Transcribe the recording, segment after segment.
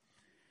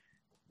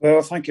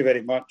Well, thank you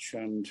very much.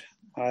 And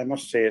I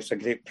must say it's a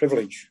great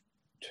privilege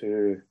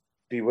to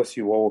be with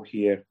you all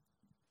here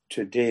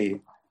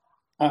today.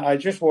 I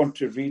just want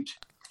to read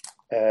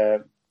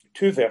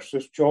two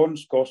verses,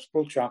 John's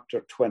Gospel,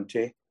 chapter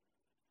 20,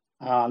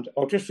 and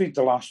I'll just read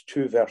the last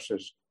two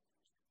verses.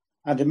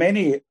 And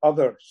many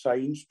other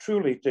signs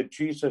truly did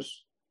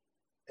Jesus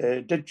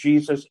in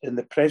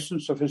the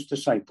presence of his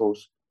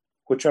disciples,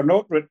 which are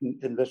not written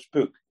in this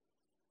book.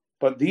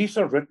 But these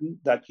are written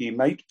that ye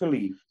might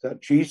believe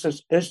that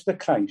Jesus is the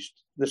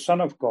Christ, the Son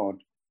of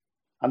God,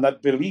 and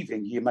that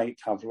believing ye might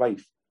have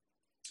life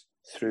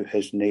through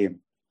his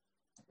name.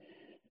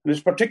 And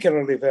it's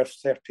particularly verse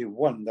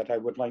 31 that I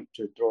would like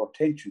to draw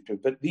attention to.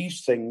 But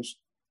these things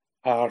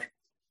are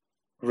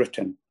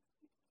written.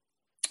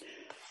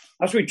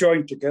 As we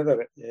join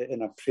together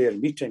in a prayer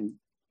meeting,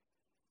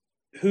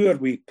 who are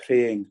we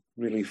praying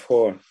really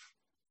for?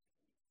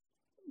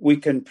 We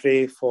can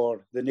pray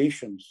for the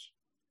nations,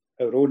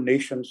 our own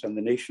nations and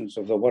the nations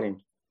of the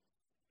world.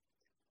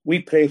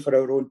 We pray for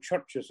our own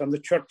churches and the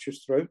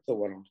churches throughout the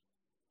world.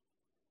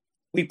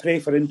 We pray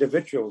for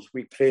individuals.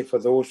 We pray for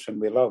those whom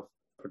we love,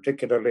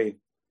 particularly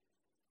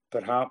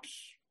perhaps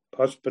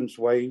husbands,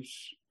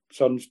 wives,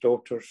 sons,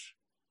 daughters,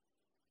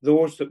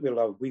 those that we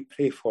love. We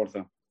pray for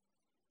them.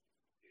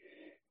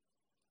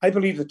 I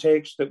believe the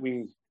text that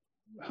we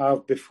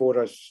have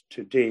before us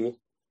today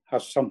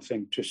has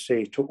something to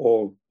say to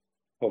all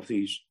of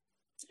these.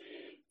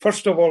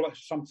 First of all,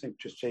 it's something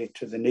to say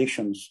to the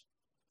nations.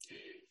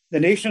 The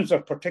nations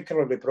are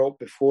particularly brought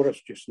before us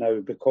just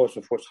now because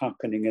of what's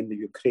happening in the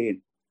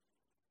Ukraine.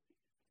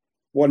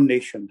 One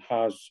nation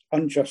has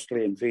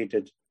unjustly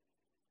invaded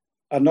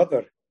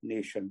another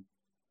nation.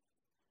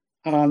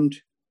 And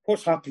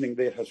what's happening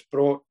there has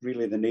brought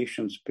really the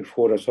nations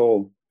before us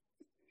all.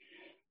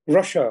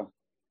 Russia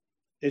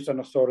is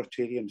an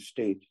authoritarian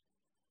state.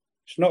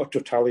 It's not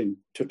a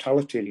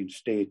totalitarian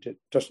state. It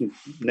doesn't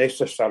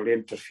necessarily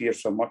interfere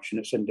so much in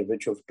its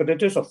individuals, but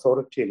it is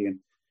authoritarian.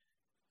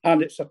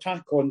 And its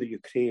attack on the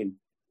Ukraine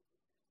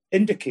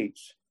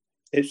indicates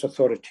its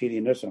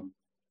authoritarianism.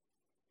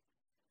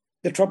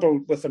 The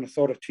trouble with an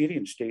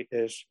authoritarian state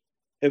is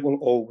it will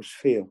always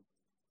fail.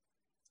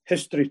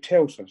 History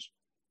tells us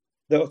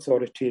that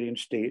authoritarian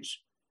states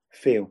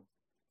fail.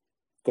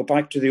 Go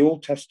back to the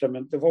Old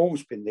Testament, they've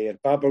always been there.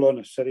 Babylon,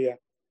 Assyria,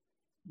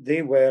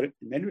 they were in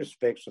many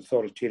respects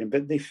authoritarian,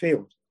 but they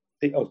failed.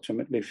 They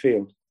ultimately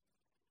failed.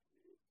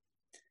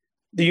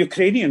 The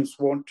Ukrainians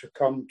want to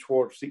come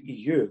towards the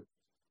EU.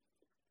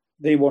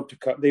 They want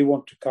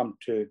to come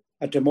to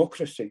a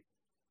democracy.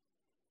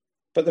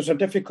 But there's a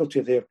difficulty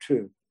there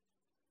too.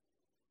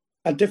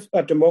 A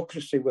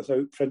democracy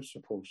without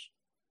principles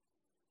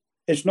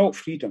is not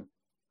freedom.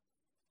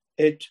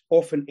 It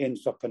often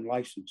ends up in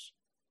license.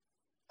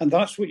 And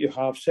that's what you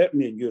have,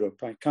 certainly in Europe.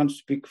 I can't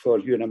speak for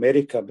you in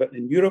America, but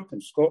in Europe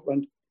and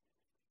Scotland,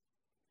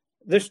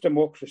 this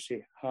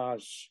democracy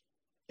has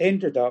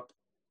ended up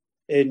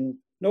in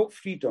not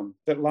freedom,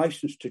 but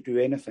license to do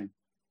anything.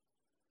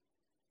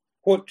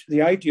 What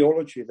the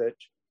ideology that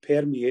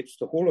permeates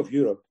the whole of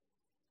Europe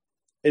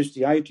is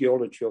the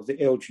ideology of the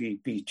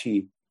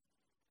LGBT,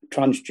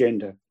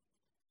 transgender.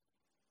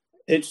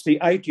 It's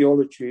the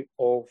ideology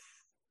of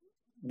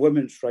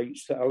women's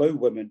rights that allow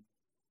women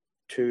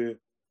to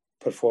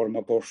perform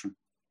abortion.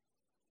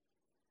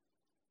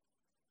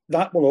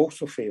 That will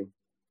also fail.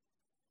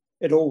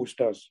 It always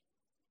does.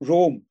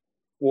 Rome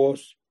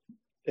was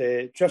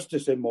just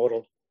as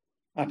immoral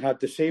and had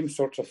the same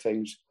sorts of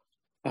things,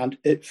 and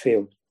it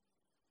failed.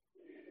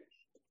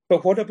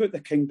 But what about the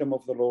kingdom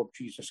of the Lord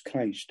Jesus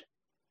Christ?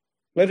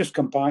 Let us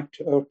come back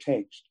to our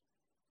text.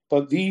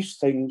 But these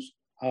things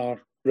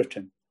are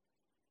written.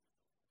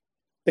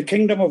 The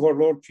kingdom of our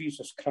Lord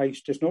Jesus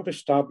Christ is not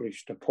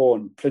established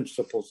upon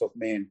principles of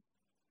men,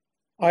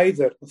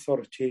 either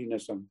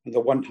authoritarianism on the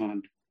one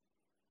hand,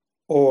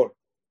 or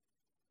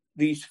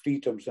these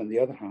freedoms on the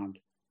other hand.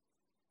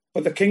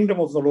 But the kingdom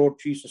of the Lord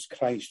Jesus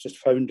Christ is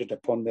founded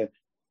upon the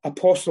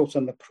apostles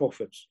and the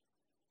prophets,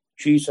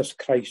 Jesus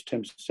Christ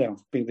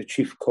himself being the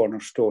chief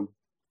cornerstone.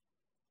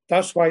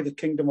 That's why the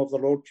kingdom of the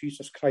Lord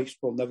Jesus Christ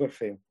will never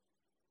fail.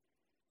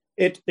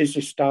 It is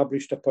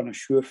established upon a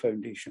sure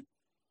foundation.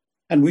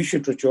 And we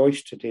should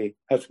rejoice today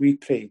as we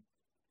pray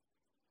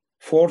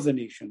for the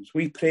nations.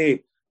 We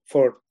pray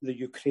for the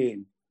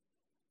Ukraine,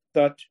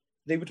 that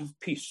they would have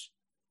peace,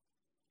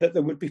 that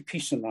there would be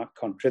peace in that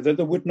country, that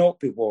there would not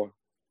be war,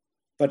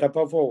 but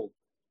above all,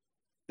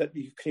 that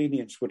the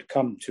Ukrainians would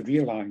come to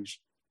realize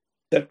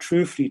that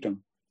true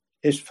freedom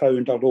is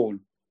found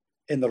alone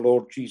in the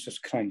Lord Jesus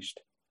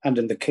Christ and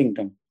in the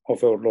kingdom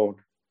of our Lord.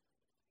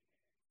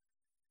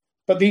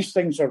 But these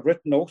things are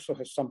written also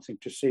has something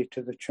to say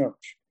to the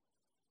church.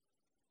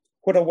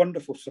 What a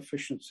wonderful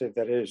sufficiency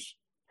there is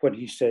when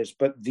he says,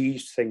 but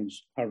these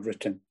things are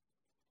written.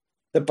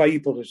 The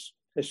Bible is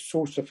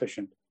so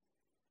sufficient.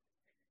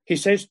 He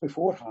says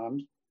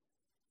beforehand,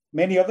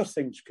 many other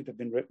things could have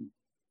been written.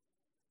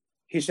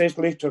 He says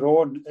later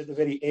on at the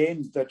very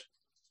end that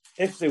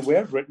if they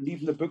were written,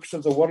 even the books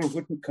of the world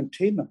wouldn't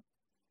contain them.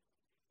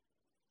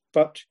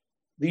 But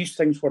these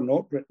things were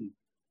not written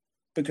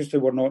because they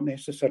were not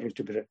necessarily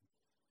to be written.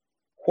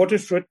 What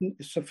is written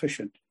is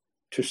sufficient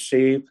to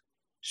save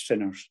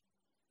sinners.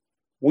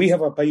 We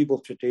have a Bible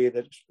today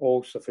that's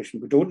all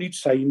sufficient. We don't need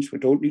signs. We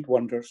don't need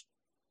wonders.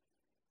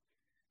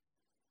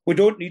 We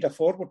don't need a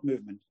forward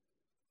movement.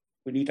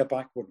 We need a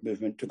backward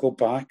movement to go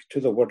back to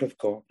the Word of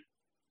God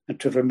and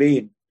to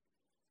remain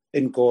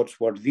in God's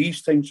Word.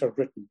 These things are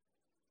written.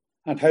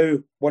 And how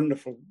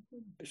wonderful,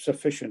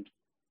 sufficient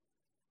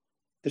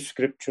the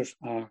Scriptures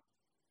are.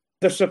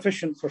 They're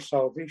sufficient for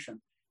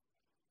salvation.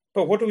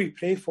 But what do we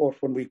pray for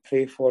when we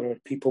pray for our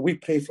people? We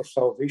pray for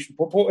salvation.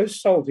 But what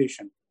is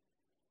salvation?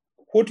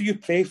 What do you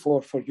pray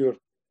for your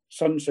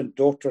sons and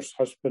daughters,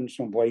 husbands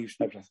and wives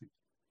and everything?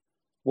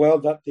 Well,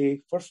 that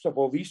they, first of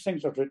all, these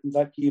things are written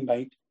that ye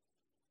might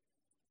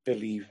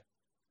believe.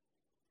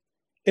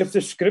 If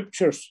the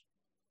Scriptures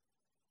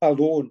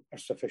alone are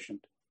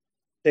sufficient,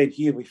 then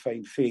here we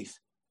find faith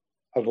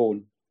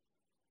alone,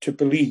 to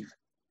believe.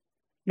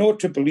 Not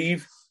to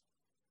believe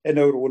in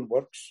our own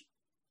works,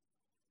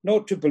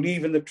 not to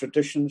believe in the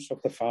traditions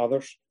of the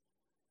fathers,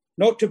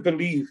 not to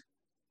believe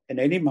in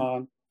any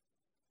man,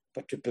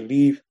 but to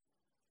believe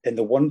in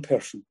the one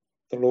person,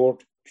 the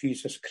Lord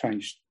Jesus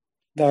Christ,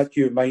 that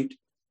you might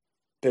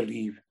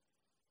believe.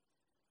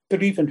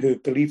 Believe in who?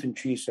 Believe in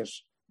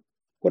Jesus.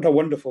 What a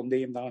wonderful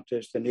name that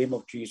is, the name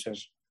of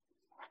Jesus.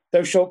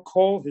 Thou shalt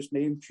call his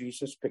name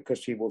Jesus,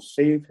 because he will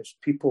save his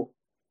people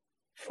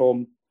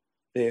from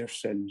their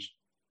sins.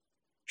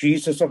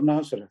 Jesus of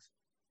Nazareth,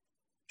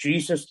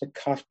 Jesus the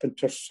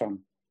carpenter's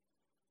son.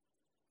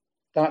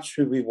 That's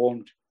who we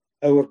want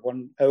our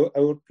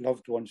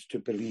loved ones to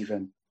believe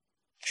in,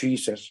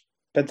 Jesus.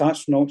 But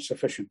that's not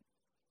sufficient.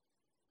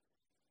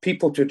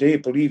 People today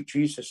believe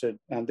Jesus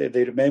and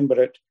they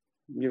remember it,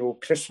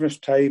 Christmas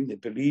time, they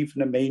believe in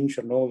the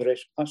manger and all the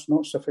rest. That's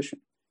not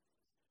sufficient.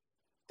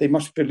 They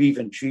must believe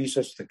in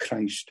Jesus the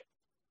Christ.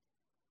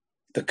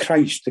 The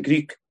Christ, the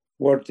Greek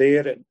word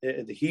there,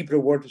 the Hebrew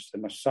word is the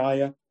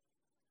Messiah.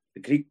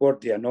 The Greek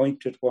word, the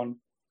anointed one.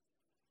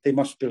 They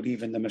must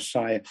believe in the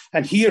Messiah.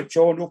 And here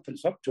John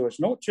opens up to us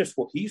not just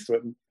what he's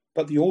written,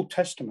 but the Old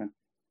Testament.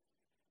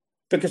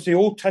 Because the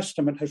Old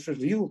Testament has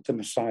revealed the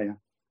Messiah.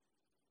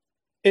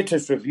 It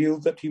has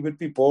revealed that he would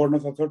be born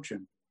of a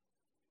virgin.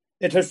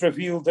 It has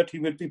revealed that he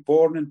would be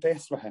born in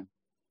Bethlehem.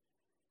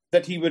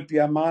 That he would be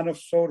a man of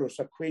sorrows,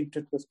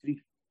 acquainted with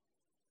grief.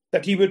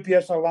 That he would be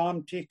as a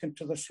lamb taken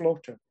to the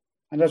slaughter.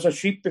 And as a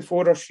sheep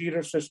before her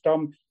shearers is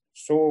dumb,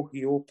 so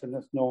he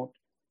openeth not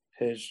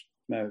his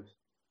mouth.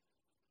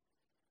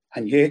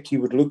 And yet he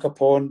would look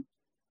upon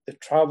the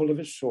travel of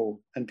his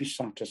soul and be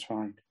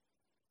satisfied.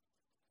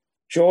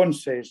 John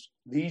says,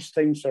 these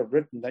things are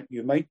written that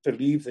you might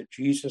believe that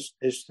Jesus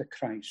is the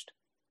Christ.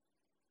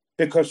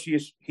 Because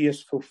he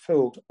has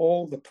fulfilled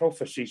all the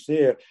prophecies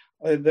there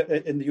in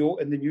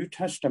the New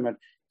Testament.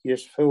 He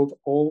has filled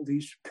all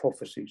these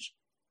prophecies.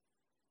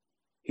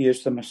 He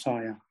is the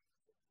Messiah.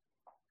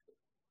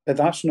 But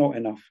that's not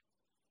enough.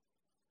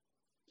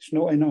 It's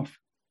not enough.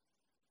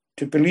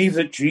 To believe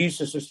that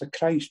Jesus is the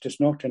Christ is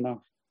not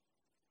enough.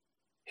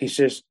 He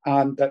says,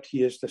 and that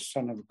he is the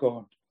Son of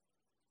God.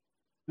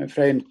 My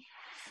friend,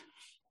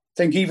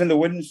 think even the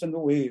winds and the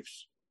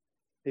waves,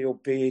 they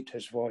obeyed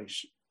his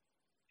voice.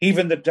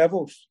 Even the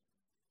devils,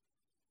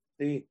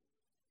 they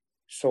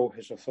saw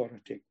his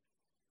authority.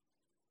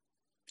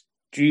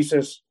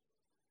 Jesus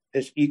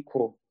is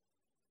equal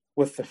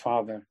with the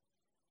Father.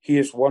 He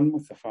is one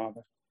with the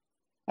Father.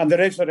 And the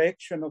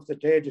resurrection of the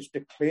dead is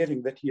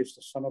declaring that he is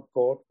the Son of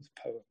God with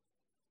power.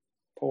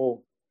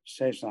 Paul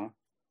says that.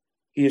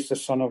 He is the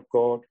Son of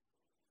God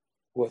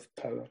with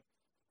power.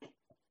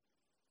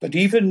 But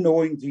even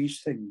knowing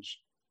these things,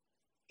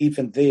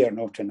 even they are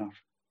not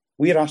enough.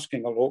 We're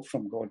asking a lot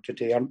from God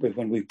today, aren't we,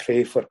 when we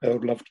pray for our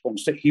loved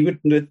ones,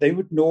 that they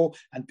would know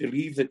and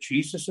believe that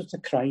Jesus is the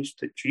Christ,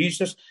 that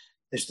Jesus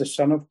is the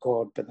Son of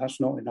God, but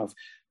that's not enough.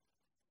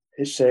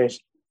 It says,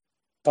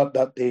 but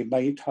that they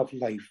might have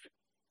life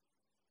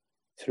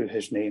through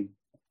his name.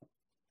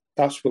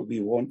 That's what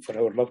we want for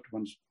our loved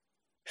ones.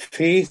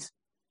 Faith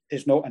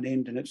is not an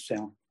end in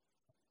itself.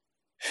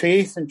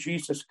 Faith in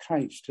Jesus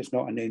Christ is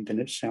not an end in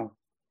itself.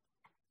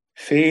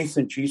 Faith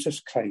in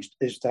Jesus Christ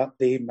is that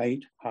they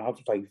might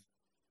have life,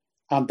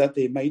 and that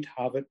they might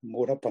have it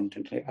more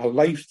abundantly, a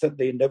life that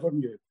they never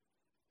knew,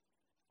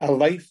 a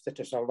life that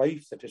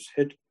is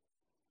hid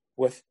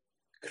with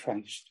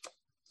Christ.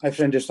 My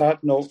friend, is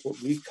that not what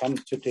we come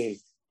today?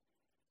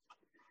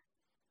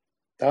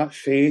 That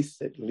faith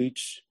that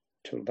leads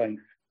to life.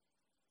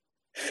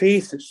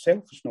 Faith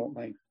itself is not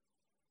life.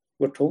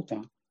 We're told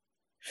that.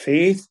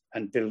 Faith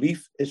and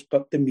belief is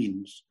but the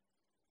means.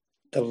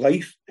 The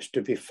life is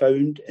to be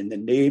found in the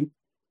name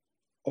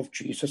of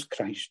Jesus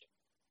Christ,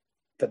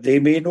 that they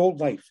may know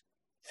life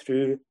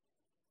through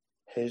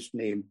his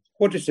name.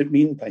 What does it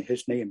mean by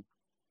his name?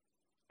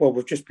 Well,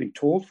 we've just been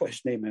told what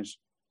his name is.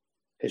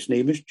 His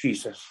name is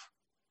Jesus,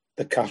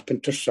 the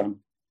carpenter's son.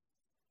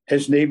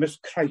 His name is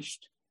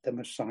Christ, the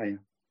Messiah.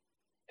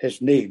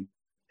 His name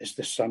is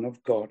the Son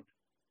of God.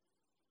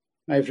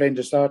 My friend,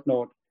 is that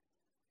not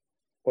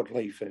what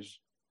life is,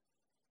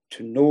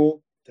 to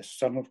know the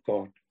Son of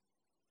God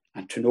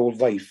and to know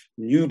life,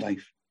 new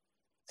life,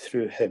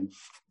 through him.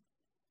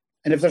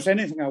 And if there's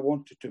anything I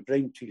wanted to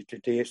bring to you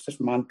today, it's this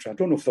mantra. I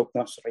don't know if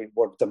that's the right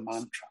word, the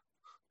mantra.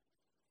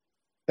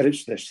 But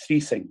it's this: 3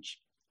 things.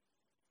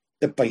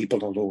 The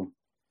Bible alone.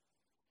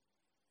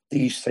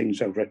 These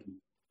things are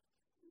written.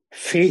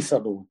 Faith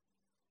alone,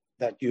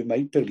 that you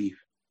might believe.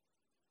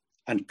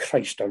 And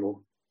Christ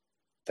alone,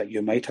 that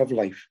you might have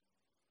life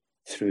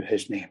through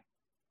his name.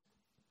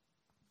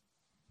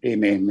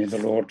 Amen. May the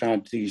Lord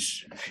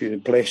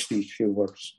bless these few words.